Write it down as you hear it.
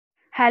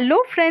Hello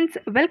friends,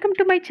 welcome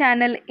to my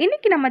channel.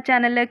 இன்றைக்கி நம்ம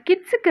சேனலில்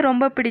கிட்ஸுக்கு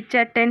ரொம்ப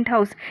பிடிச்ச டென்ட்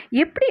ஹவுஸ்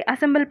எப்படி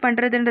அசெம்பிள்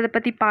பண்ணுறதுன்றதை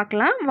பற்றி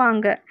பார்க்கலாம்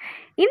வாங்க.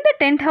 இந்த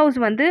டென்ட் ஹவுஸ்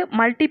வந்து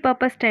மல்டி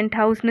பர்பஸ் டென்ட்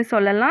ஹவுஸ்னு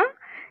சொல்லலாம்.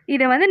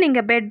 இதை வந்து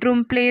நீங்கள்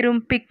பெட்ரூம், ப்ளே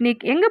ரூம்,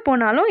 பிக்னிக் எங்கே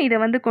போனாலும் இதை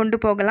வந்து கொண்டு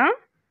போகலாம்.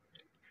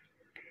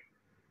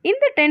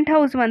 இந்த டென்ட்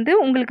ஹவுஸ் வந்து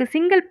உங்களுக்கு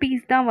சிங்கிள்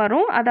பீஸ் தான்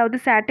வரும், அதாவது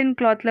சாட்டின்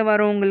கிளாத்தில்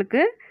வரும்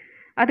உங்களுக்கு.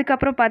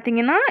 அதுக்கப்புறம்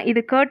பார்த்தீங்கன்னா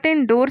இது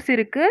கர்டன் டோர்ஸ்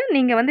இருக்குது,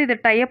 நீங்கள் வந்து இதை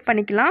டைப்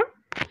பண்ணிக்கலாம்.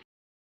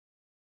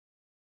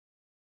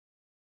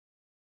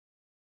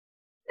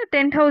 இந்த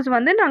டென்ட் ஹவுஸ்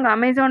வந்து நாங்கள்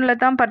அமேசானில்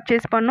தான்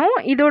பர்ச்சேஸ் பண்ணோம்.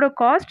 இதோட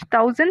காஸ்ட்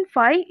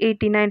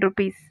 1589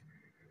 ருபீஸ்.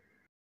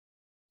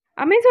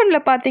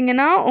 அமேசானில்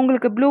பார்த்தீங்கன்னா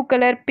உங்களுக்கு blue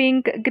colour,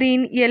 pink,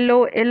 green, yellow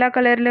எல்லா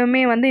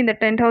கலர்லையுமே வந்து இந்த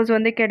டென்ட் ஹவுஸ்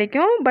வந்து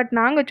கிடைக்கும். பட்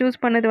நாங்கள்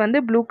சூஸ் பண்ணது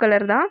வந்து ப்ளூ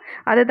கலர் தான்.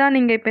 அதை தான்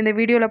நீங்கள் இப்போ இந்த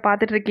வீடியோவில்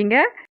பார்த்துட்ருக்கீங்க.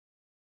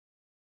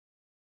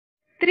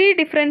 3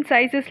 டிஃப்ரெண்ட்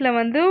சைஸஸில்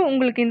வந்து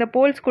உங்களுக்கு இந்த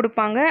போல்ஸ்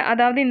கொடுப்பாங்க.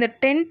 அதாவது இந்த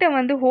டென்ட்டை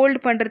வந்து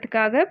ஹோல்டு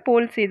பண்ணுறதுக்காக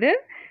போல்ஸ் இது.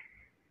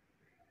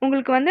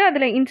 உங்களுக்கு வந்து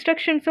அதில்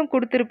இன்ஸ்ட்ரக்ஷன்ஸும்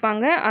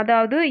கொடுத்துருப்பாங்க.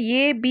 அதாவது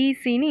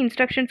ஏபிசின்னு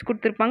இன்ஸ்ட்ரக்ஷன்ஸ்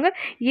கொடுத்துருப்பாங்க.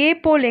 ஏ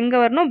போல் எங்கே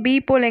வரணும், பி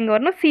போல் எங்கே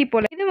வரணும், சி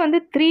போல். இது வந்து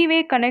 3 வே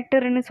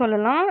கனெக்டர்னு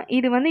சொல்லலாம்.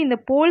 இது வந்து இந்த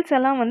போல்ஸ்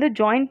எல்லாம் வந்து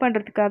ஜாயின்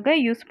பண்ணுறதுக்காக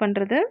யூஸ்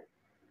பண்ணுறது.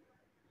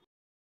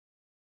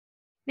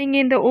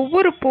 நீங்கள் இந்த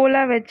ஒவ்வொரு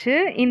போலாக வச்சு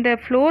இந்த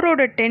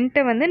ஃப்ளோரோட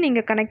டென்ட்டை வந்து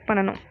நீங்கள் கனெக்ட்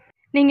பண்ணணும்.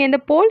 நீங்கள்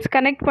இந்த போல்ஸ்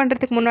கனெக்ட்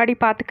பண்ணுறதுக்கு முன்னாடி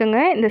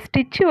பார்த்துக்கோங்க, இந்த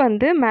ஸ்டிச்சு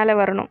வந்து மேலே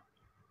வரணும்.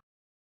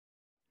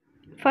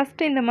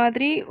 ஃபஸ்ட்டு இந்த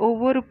மாதிரி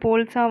ஒவ்வொரு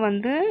போல்ஸாக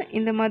வந்து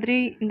இந்த மாதிரி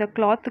இந்த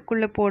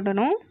கிளாத்துக்குள்ளே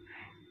போடணும்.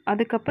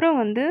 அதுக்கப்புறம்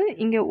வந்து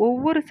இங்கே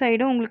ஒவ்வொரு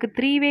சைடும் உங்களுக்கு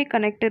 3 வே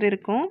கனெக்டர்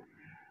இருக்கும்,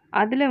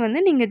 அதில்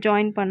வந்து நீங்கள்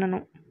ஜாயின்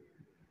பண்ணணும்.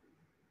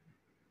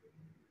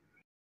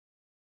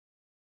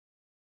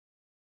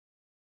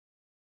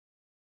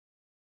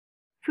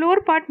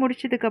 ஃப்ளோர் பார்ட்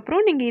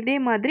முடிச்சதுக்கப்புறம் நீங்கள் இதே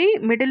மாதிரி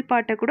மிடில்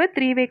பார்ட்டை கூட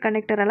 3 வே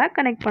கனெக்டரெல்லாம்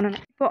கனெக்ட்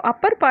பண்ணணும். இப்போது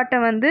அப்பர்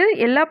பார்ட்டை வந்து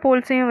எல்லா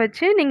போல்ஸையும்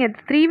வச்சு நீங்கள்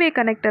 3 வே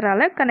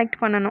கனெக்டரால்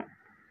கனெக்ட் பண்ணணும்.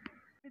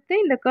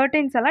 இந்த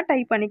கர்டைன்ஸ் எல்லாம்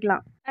டைப்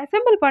பண்ணிக்கலாம்.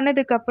 அசெம்பிள்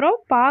பண்ணதுக்கப்புறம்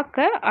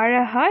பார்க்க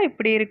அழகாக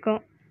இப்படி இருக்கும்.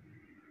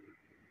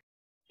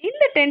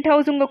 இந்த டென்ட்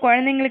ஹவுஸ் உங்கள்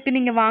குழந்தைங்களுக்கு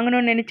நீங்கள்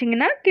வாங்கணும்னு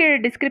நினச்சிங்கன்னா கீழே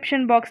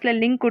டிஸ்கிரிப்ஷன் பாக்ஸில்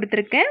லிங்க்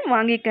கொடுத்துருக்கேன்,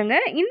 வாங்கிக்கோங்க.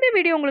 இந்த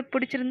வீடியோ உங்களுக்கு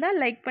பிடிச்சிருந்தா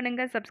லைக்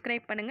பண்ணுங்கள்,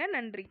 சப்ஸ்கிரைப் பண்ணுங்கள்.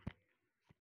 நன்றி.